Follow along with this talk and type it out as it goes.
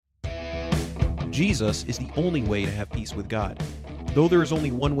Jesus is the only way to have peace with God. Though there is only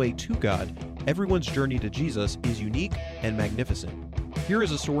one way to God, everyone's journey to Jesus is unique and magnificent. Here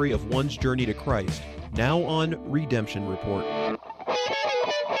is a story of one's journey to Christ, now on Redemption Report.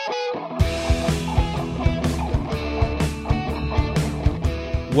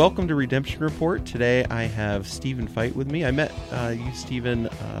 Welcome to Redemption Report. Today I have Stephen Fite with me. I met you, Stephen,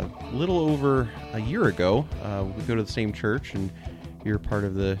 a little over a year ago. We go to the same church, and you're part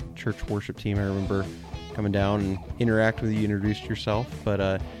of the church worship team. I remember coming down and interacting with you, introduced yourself.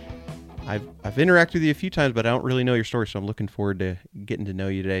 But I've interacted with you a few times, but I don't really know your story, so I'm looking forward to getting to know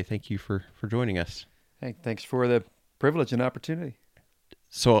you today. Thank you for joining us. Hey, thanks for the privilege and opportunity.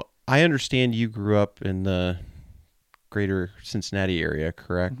 So I understand you grew up in the greater Cincinnati area,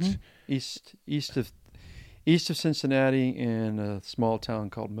 correct? Mm-hmm. East of Cincinnati in a small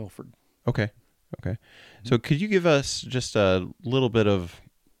town called Milford. Okay. So could you give us just a little bit of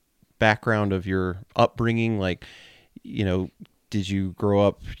background of your upbringing? Like, did you grow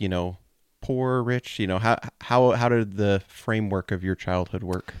up, poor, rich? How did the framework of your childhood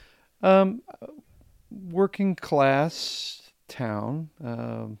work? Working class town.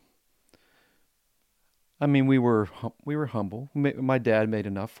 We were humble. My dad made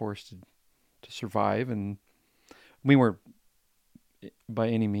enough for us to survive, and we weren't by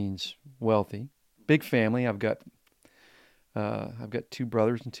any means wealthy. Big family. I've got two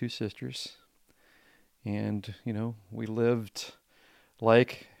brothers and two sisters, and we lived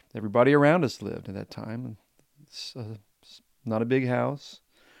like everybody around us lived at that time. It's not a big house,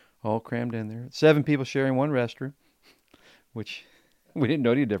 all crammed in there. 7 people sharing one restroom, which we didn't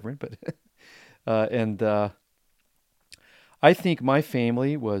know any different, but. I think my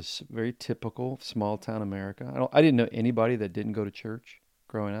family was very typical of small town America. I didn't know anybody that didn't go to church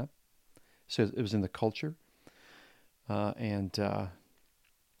growing up, so it was in the culture. I had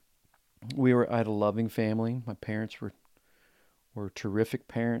a loving family. My parents were terrific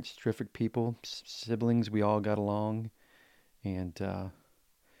parents, terrific people, siblings. We all got along, and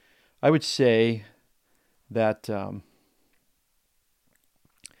I would say that.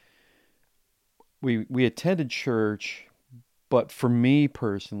 We attended church, but for me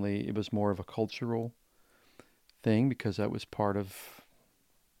personally, it was more of a cultural thing because that was part of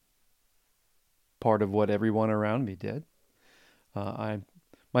what everyone around me did.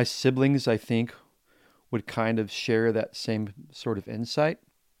 My siblings, I think, would kind of share that same sort of insight,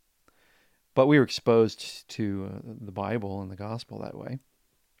 but we were exposed to the Bible and the gospel that way.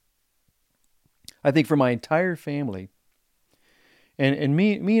 I think for my entire family, and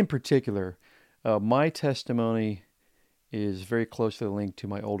me in particular. My testimony is very closely linked to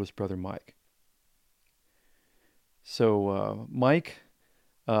my oldest brother, Mike. So Mike,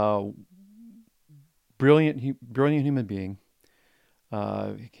 brilliant human being.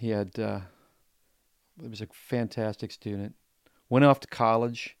 He was a fantastic student. Went off to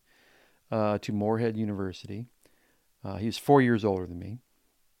college, to Moorhead University. He was 4 years older than me.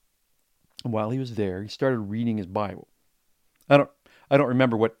 And while he was there, he started reading his Bible. I don't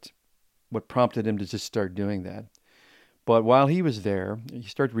remember what prompted him to just start doing that. But while he was there, he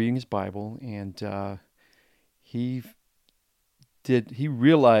started reading his Bible, and he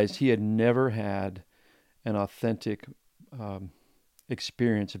realized he had never had an authentic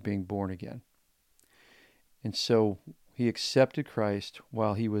experience of being born again. And so he accepted Christ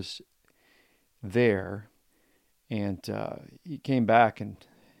while he was there, and he came back, and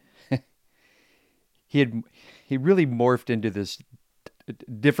he really morphed into this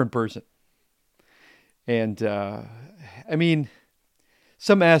different person. And,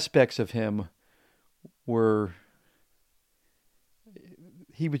 some aspects of him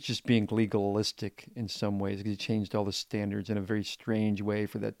he was just being legalistic in some ways. He changed all the standards in a very strange way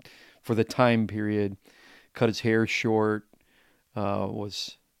for the time period, cut his hair short,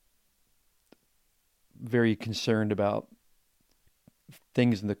 was very concerned about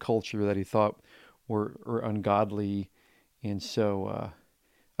things in the culture that he thought were ungodly. And so,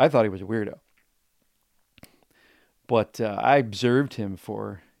 I thought he was a weirdo. But I observed him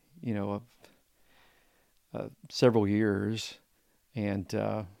for, several years, and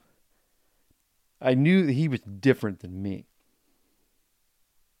I knew that he was different than me.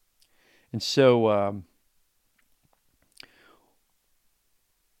 And so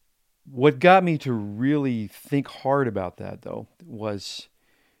what got me to really think hard about that, though, was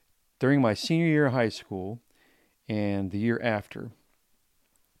during my senior year of high school and the year after,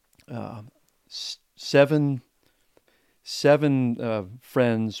 seven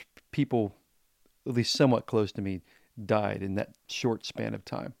friends, people at least somewhat close to me, died in that short span of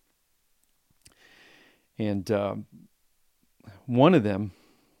time. And one of them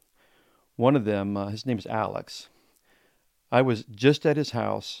One of them, his name is Alex. I was just at his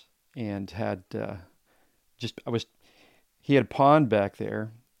house and had he had a pond back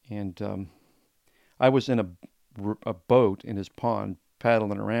there, and I was in a boat in his pond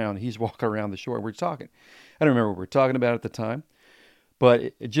paddling around. He's walking around the shore. We're talking. I don't remember what we were talking about at the time,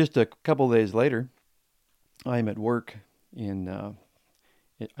 but just a couple of days later, I'm at work I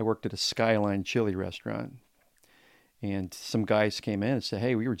worked at a Skyline chili restaurant, and some guys came in and said,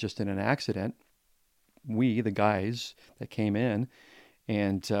 "Hey, we were just in an accident." The guys that came in,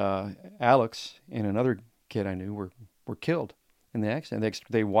 and Alex and another kid I knew were killed in the accident.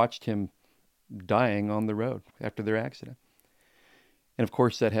 They watched him dying on the road after their accident. And of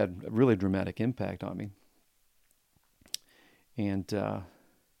course, that had a really dramatic impact on me. And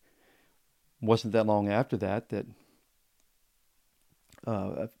wasn't that long after that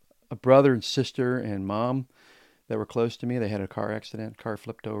a brother and sister and mom that were close to me, they had a car accident, car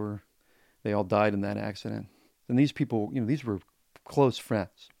flipped over. They all died in that accident. And these people, these were close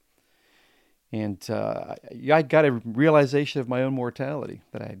friends. And I got a realization of my own mortality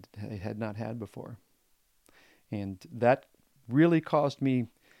that I had not had before. And that really caused me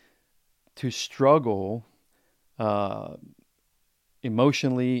to struggle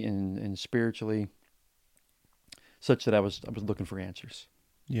emotionally and spiritually, such that I was looking for answers.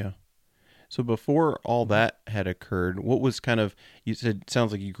 Yeah. So before all that had occurred, what was you said,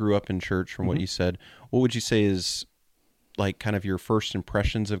 sounds like you grew up in church from what you said. What would you say is like kind of your first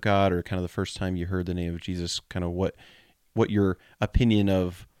impressions of God, or kind of the first time you heard the name of Jesus, kind of what your opinion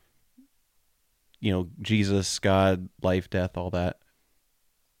of, Jesus, God, life, death, all that?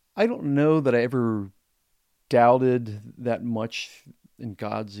 I don't know that I ever doubted that much in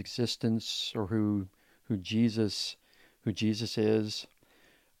God's existence or who Jesus is.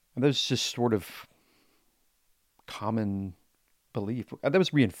 And that was just sort of common belief. That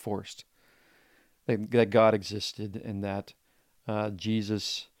was reinforced that God existed and that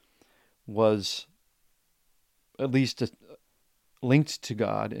Jesus was at least linked to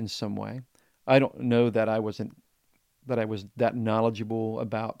God in some way. I don't know that I was that knowledgeable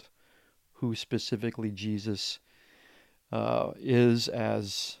about who specifically Jesus is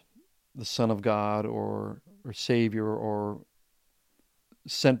as the Son of God or Savior or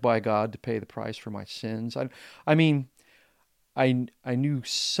sent by God to pay the price for my sins. I mean, I knew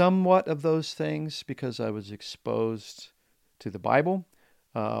somewhat of those things because I was exposed to the Bible,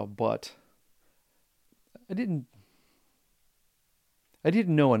 but I didn't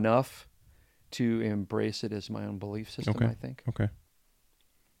know enough to embrace it as my own belief system, Okay. I think. Okay.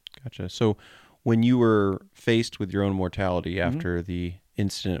 Gotcha. So when you were faced with your own mortality after the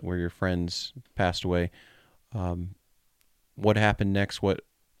incident where your friends passed away, what happened next? What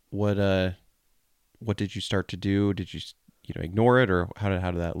did you start to do? Did you ignore it, or how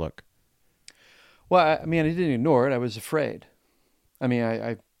did that look? Well, I mean, I didn't ignore it. I was afraid. I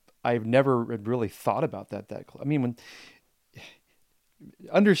mean, I've never really thought about that. I mean, when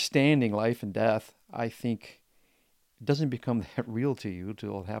understanding life and death, I think it doesn't become that real to you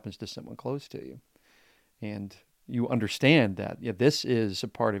until it happens to someone close to you, and you understand that this is a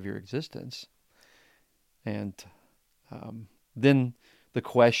part of your existence, and then the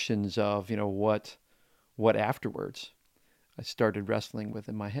questions of what afterwards, I started wrestling with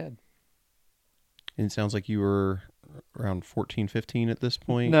in my head. And it sounds like you were around 14, 15 at this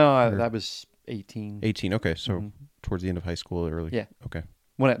point? No, I was 18. 18, okay. So towards the end of high school, early. Yeah. Okay.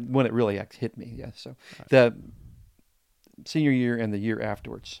 When it really hit me, yeah. So the senior year and the year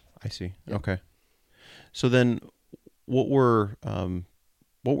afterwards. I see. Yeah. Okay. So then what were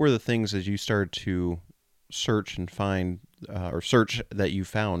the things as you started to search and find, or search that you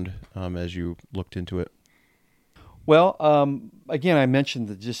found as you looked into it? Well, again, I mentioned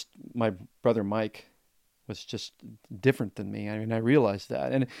that just my brother Mike was just different than me. I mean, I realized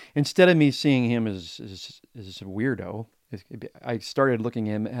that. And instead of me seeing him as a weirdo, I started looking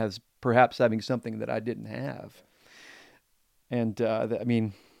at him as perhaps having something that I didn't have. And, I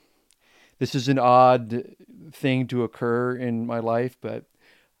mean, this is an odd thing to occur in my life, but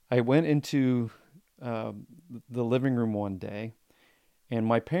I went into the living room one day, and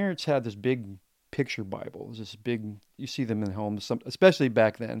my parents had this big picture Bible. It was this big, you see them in homes, especially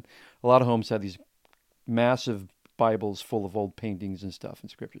back then. A lot of homes had these massive Bibles full of old paintings and stuff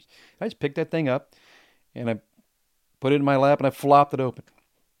and scriptures. I just picked that thing up, and I put it in my lap, and I flopped it open.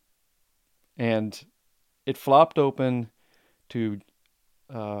 And it flopped open to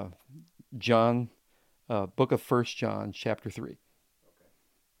John, book of 1 John, chapter 3.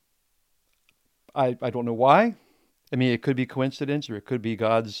 I don't know why. I mean, it could be coincidence, or it could be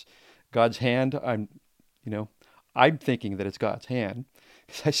God's hand. I'm thinking that it's God's hand,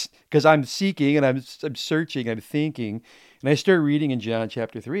 because I'm seeking and I'm searching, I'm thinking, and I start reading in John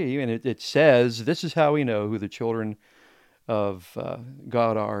chapter 3, and it says, "This is how we know who the children of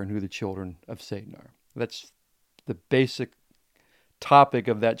God are and who the children of Satan are." That's the basic topic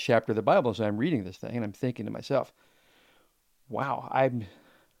of that chapter of the Bible. So I'm reading this thing, and I'm thinking to myself, "Wow, I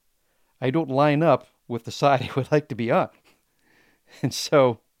don't line up with the side I would like to be on." And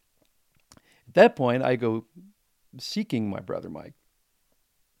so at that point, I go seeking my brother Mike,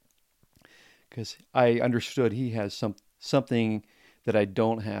 because I understood he has something that I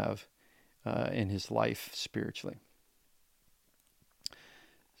don't have in his life spiritually.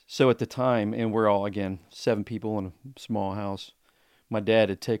 So at the time, and we're all, again, 7 people in a small house, my dad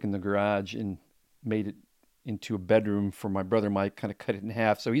had taken the garage and made it into a bedroom for my brother Mike, kind of cut it in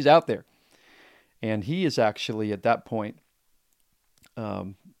half. So he's out there. And he is actually, at that point,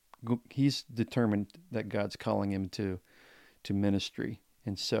 he's determined that God's calling him to ministry.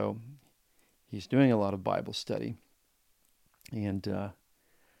 And so he's doing a lot of Bible study. And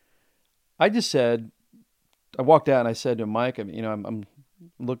I just said, I walked out and I said to Mike, I'm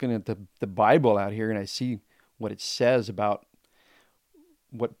looking at the Bible out here, and I see what it says about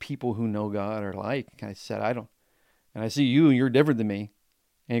what people who know God are like. And I said, and I see you, and you're different than me.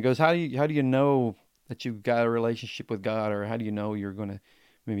 And he goes, how do you know that you've got a relationship with God, or how do you know you're going to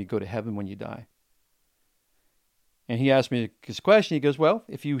maybe go to heaven when you die? And he asked me his question. He goes, well,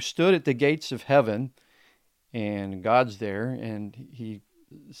 if you stood at the gates of heaven and God's there, and he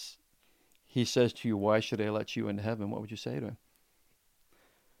says to you, why should I let you into heaven? What would you say to him?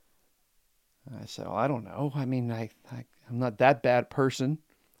 I said, well, I don't know. I mean, I'm not that bad person.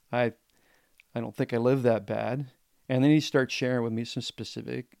 I don't think I live that bad. And then he starts sharing with me some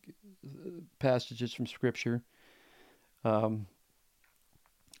specific passages from Scripture. I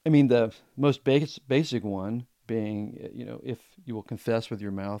mean, the most basic one being, if you will confess with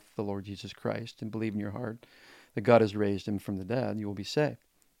your mouth the Lord Jesus Christ and believe in your heart that God has raised him from the dead, you will be saved.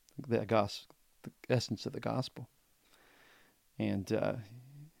 The essence of the gospel. And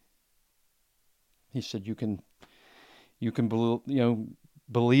he said, you can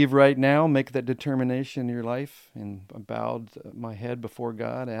believe right now, make that determination in your life. And I bowed my head before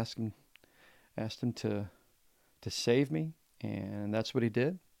God, asked him to save me, and that's what he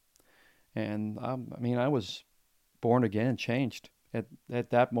did. And I was born again, changed at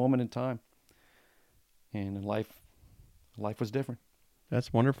that moment in time, and life was different.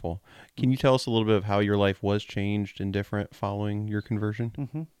 That's wonderful. Can you tell us a little bit of how your life was changed and different following your conversion?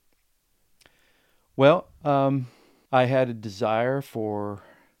 Mm-hmm. Well, I had a desire for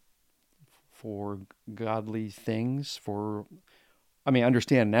godly things. I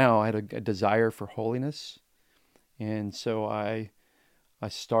understand now. I had a desire for holiness, and so I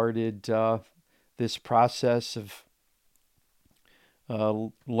started this process of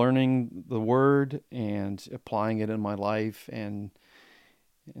learning the Word and applying it in my life, and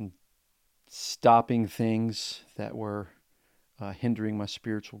stopping things that were hindering my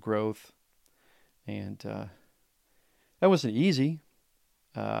spiritual growth. And that wasn't easy.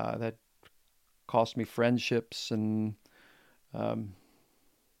 That cost me friendships, and that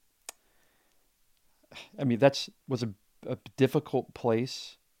was a difficult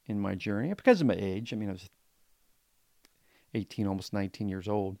place in my journey because of my age. I was 18, almost 19 years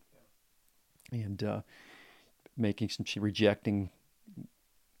old, and rejecting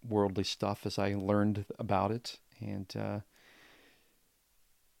worldly stuff as I learned about it, and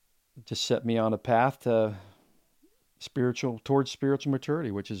just set me on a path towards spiritual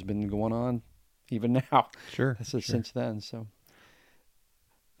maturity, which has been going on even now. Sure. Since then. So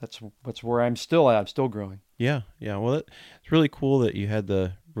that's where I'm still at. I'm still growing. Yeah. Well, it's really cool that you had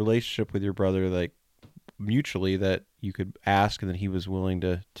the relationship with your brother, like mutually, that you could ask, and then he was willing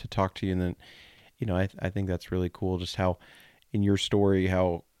to talk to you. And then, I think that's really cool, just how in your story,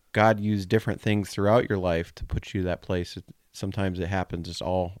 how God used different things throughout your life to put you that place. Sometimes it happens just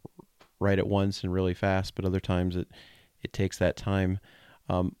all right at once and really fast, but other times it takes that time.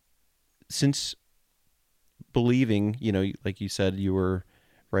 Since believing, like you said, you were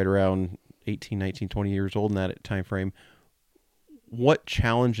right around 18, 19, 20 years old in that time frame. What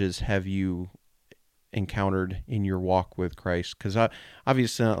challenges have you encountered in your walk with Christ? Because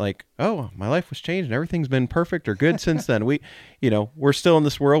obviously not like, oh, my life was changed and everything's been perfect or good since then. We're still in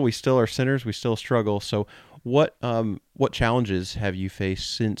this world. We still are sinners. We still struggle. So what challenges have you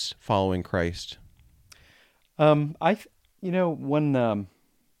faced since following Christ? When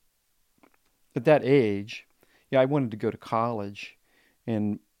at that age, I wanted to go to college,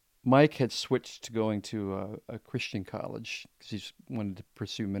 and Mike had switched to going to a Christian college because he wanted to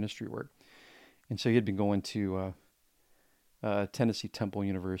pursue ministry work. And so he had been going to Tennessee Temple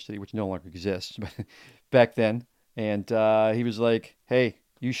University, which no longer exists, but back then. And he was like, "Hey,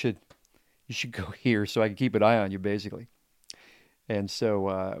 you should go here so I can keep an eye on you, basically." And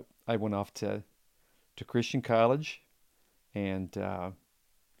so I went off to Christian college, and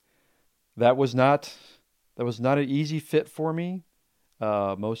that was not that was not an easy fit for me.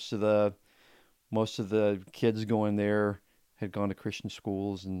 Most of the kids going there had gone to Christian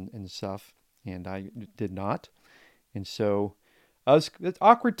schools and stuff, and I did not. And so it's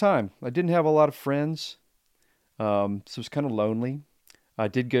awkward time. I didn't have a lot of friends, so it was kind of lonely. I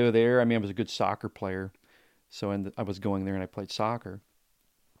did go there. I mean, I was a good soccer player, so I was going there and I played soccer.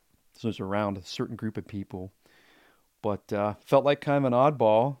 So I was around a certain group of people, but felt like kind of an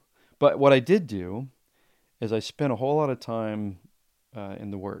oddball. But what I did do is I spent a whole lot of time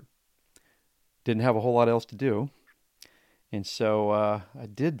in the Word. Didn't have a whole lot else to do, and so I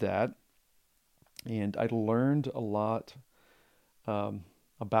did that, and I learned a lot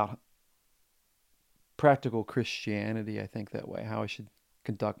about practical Christianity. I think that way, how I should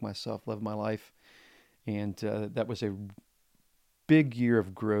conduct myself, live my life, and that was a big year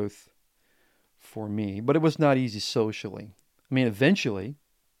of growth for me. But it was not easy socially. I mean, eventually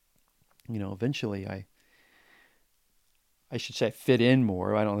I should say I fit in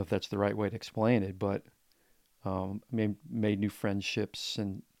more. I don't know if that's the right way to explain it, but made new friendships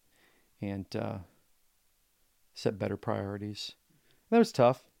and set better priorities. That was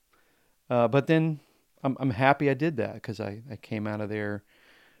tough, but then I'm happy I did that because I came out of there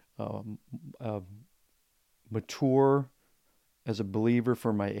um, uh, mature as a believer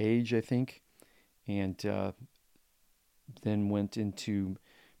for my age, I think, and then went into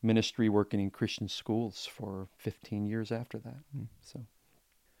ministry working in Christian schools for 15 years after that. So,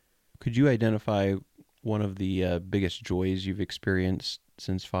 Could you identify one of the biggest joys you've experienced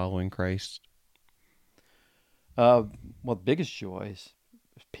since following Christ? well, the biggest joy is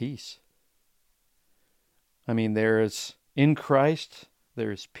peace. I mean, there is in Christ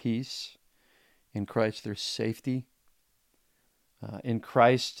there is peace. In Christ there's safety. In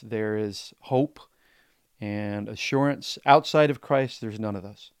Christ there is hope and assurance. Outside of Christ, there's none of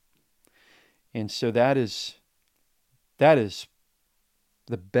those. And so that is the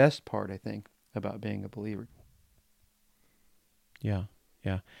best part, I think, about being a believer. Yeah,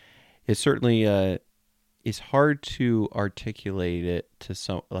 yeah. It certainly it's hard to articulate it to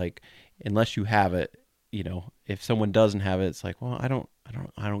some, like, unless you have it. If someone doesn't have it, it's like, well, I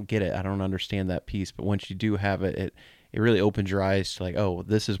don't get it. I don't understand that piece. But once you do have it, it really opens your eyes to, like, oh,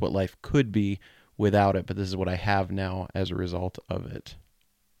 this is what life could be without it, but this is what I have now as a result of it.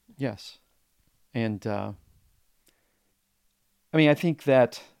 Yes. And I mean, I think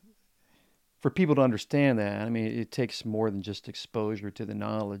that for people to understand that, I mean, it takes more than just exposure to the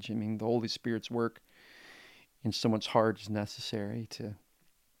knowledge. I mean, the Holy Spirit's work in someone's heart is necessary to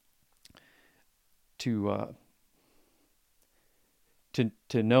to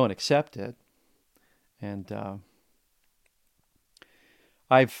know and accept it. And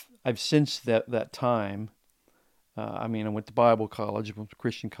I've since that time. I mean, I went to Bible college, went to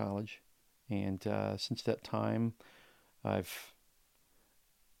Christian college, and since that time, I've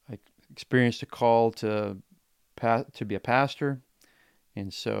I experienced a call to be a pastor,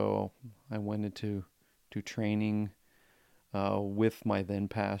 and so I went into training with my then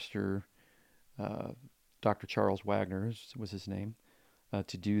pastor, uh, Dr. Charles Wagner was his name,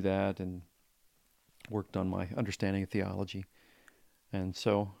 to do that, and worked on my understanding of theology. And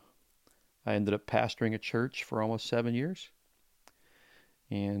so I ended up pastoring a church for almost 7 years,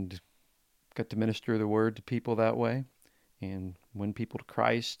 and got to minister the word to people that way, and win people to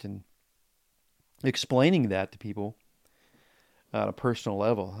Christ, and explaining that to people on a personal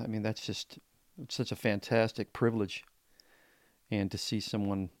level. I mean, it's such a fantastic privilege, and to see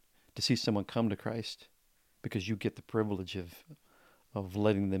someone come to Christ because you get the privilege of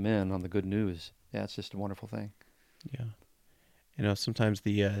letting them in on the good news. Yeah, it's just a wonderful thing. Yeah. Sometimes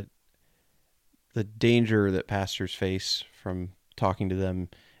the danger that pastors face from talking to them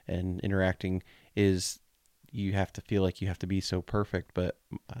and interacting is you have to feel like you have to be so perfect. But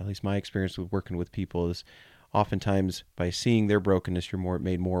at least my experience with working with people is oftentimes by seeing their brokenness, you're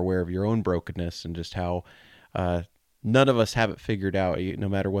made more aware of your own brokenness and just how none of us have it figured out. No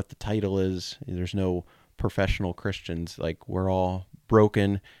matter what the title is, there's no professional Christians. Like, we're all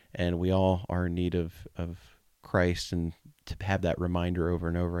broken and we all are in need of Christ, and to have that reminder over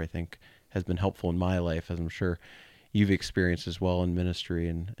and over, I think, has been helpful in my life, as I'm sure you've experienced as well in ministry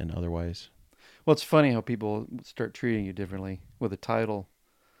and otherwise. Well, it's funny how people start treating you differently with a title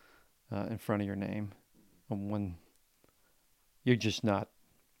in front of your name, when you're just not.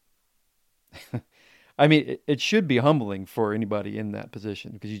 I mean, it should be humbling for anybody in that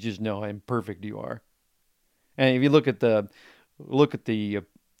position because you just know how imperfect you are. And if you look at the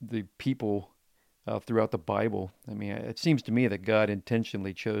people throughout the Bible, I mean, it seems to me that God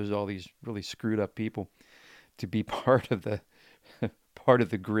intentionally chose all these really screwed up people to be part of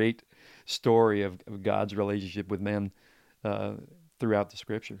the great story of God's relationship with men throughout the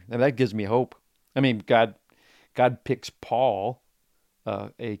Scripture, and that gives me hope. I mean, God picks Paul,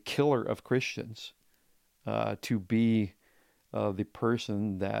 a killer of Christians, to be the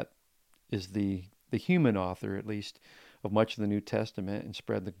person that is the human author, at least, of much of the New Testament and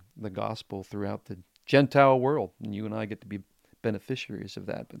spread the gospel throughout the Gentile world. And you and I get to be beneficiaries of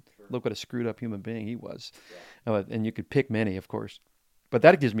that. But look what a screwed up human being he was. And you could pick many, of course. But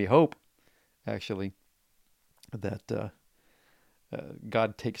that gives me hope, actually, that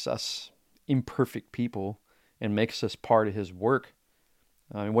God takes us imperfect people and makes us part of his work.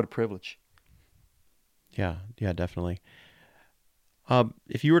 I mean, what a privilege. Yeah, definitely.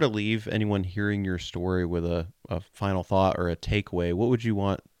 If you were to leave anyone hearing your story with a final thought or a takeaway, what would you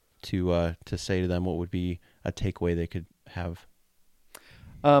want to say to them? What would be a takeaway they could have?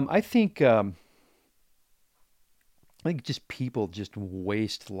 I think just people just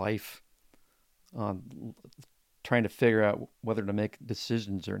waste life on trying to figure out whether to make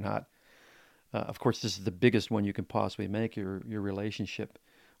decisions or not. Of course, this is the biggest one you can possibly make, your relationship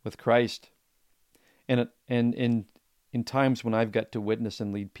with Christ. And in times when I've got to witness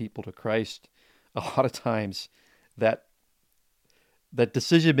and lead people to Christ, a lot of times that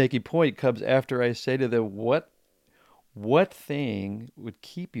decision-making point comes after I say to them, what thing would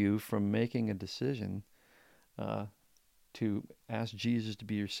keep you from making a decision to ask Jesus to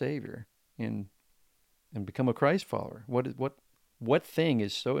be your Savior and become a Christ follower? What thing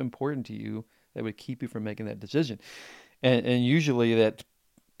is so important to you that would keep you from making that decision? And usually that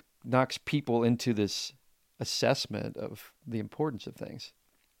knocks people into this assessment of the importance of things.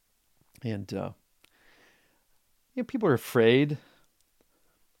 And people are afraid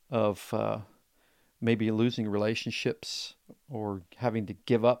of maybe losing relationships or having to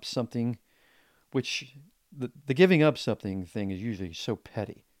give up something, which the giving up something thing is usually so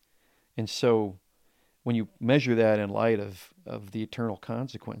petty. And so when you measure that in light of the eternal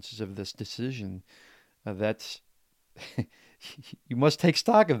consequences of this decision, that's you must take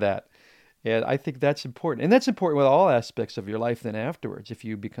stock of that. And I think that's important. And that's important with all aspects of your life then afterwards. If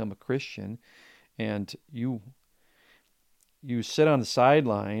you become a Christian and you sit on the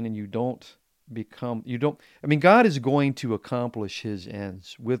sideline and God is going to accomplish his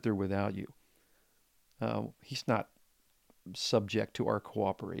ends with or without you. He's not subject to our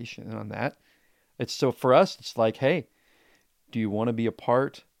cooperation on that. So for us, it's like, hey, do you want to be a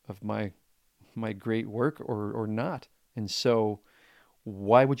part of my great work or not? And so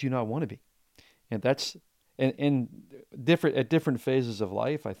why would you not want to be? And that's at different phases of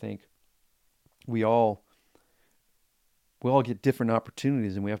life, I think we all get different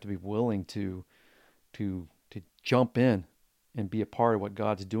opportunities, and we have to be willing to jump in and be a part of what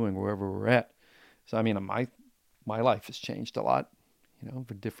God's doing wherever we're at. So I mean, my life has changed a lot,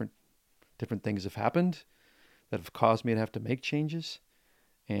 for different things have happened that have caused me to have to make changes,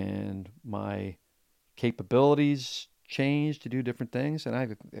 and my capabilities change to do different things, and I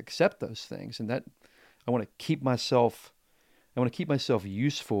accept those things, and that I want to keep myself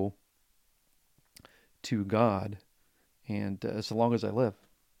useful to God, and as long as I live.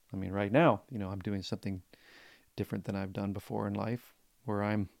 I mean, right now, I'm doing something different than I've done before in life, where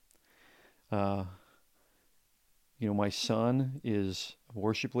I'm, my son is a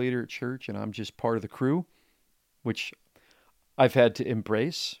worship leader at church, and I'm just part of the crew, which I've had to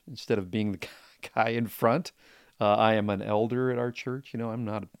embrace instead of being the guy in front. I am an elder at our church. I'm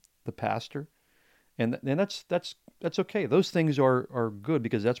not the pastor, and that's okay. Those things are good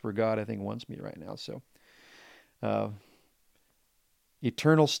because that's where God, I think, wants me right now. So,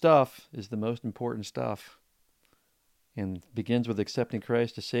 eternal stuff is the most important stuff, and begins with accepting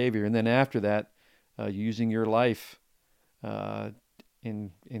Christ as Savior, and then after that, using your life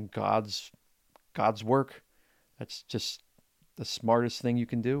in God's work. That's just the smartest thing you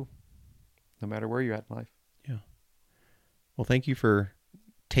can do, no matter where you're at in life. Yeah. Well, thank you for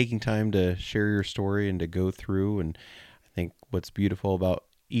taking time to share your story and to go through. And I think what's beautiful about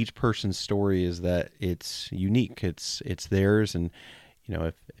each person's story is that it's unique. It's theirs. And,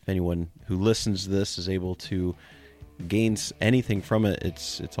 if anyone who listens to this is able to gain anything from it,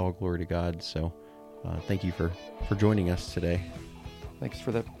 it's all glory to God. So thank you for joining us today. Thanks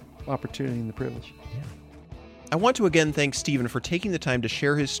for the opportunity and the privilege. Yeah. I want to again thank Stephen for taking the time to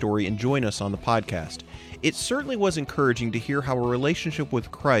share his story and join us on the podcast. It certainly was encouraging to hear how a relationship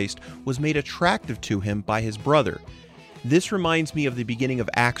with Christ was made attractive to him by his brother. This reminds me of the beginning of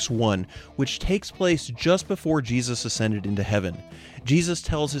Acts 1, which takes place just before Jesus ascended into heaven. Jesus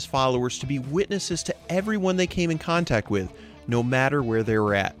tells his followers to be witnesses to everyone they came in contact with, no matter where they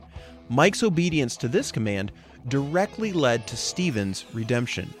were at. Mike's obedience to this command directly led to Stephen's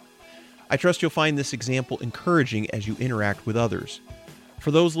redemption. I trust you'll find this example encouraging as you interact with others.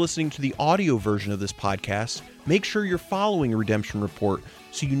 For those listening to the audio version of this podcast, make sure you're following Redemption Report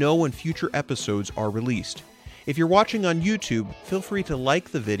so you know when future episodes are released. If you're watching on YouTube, feel free to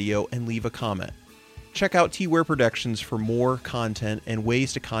like the video and leave a comment. Check out T-Ware Productions for more content and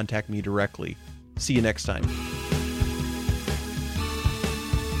ways to contact me directly. See you next time.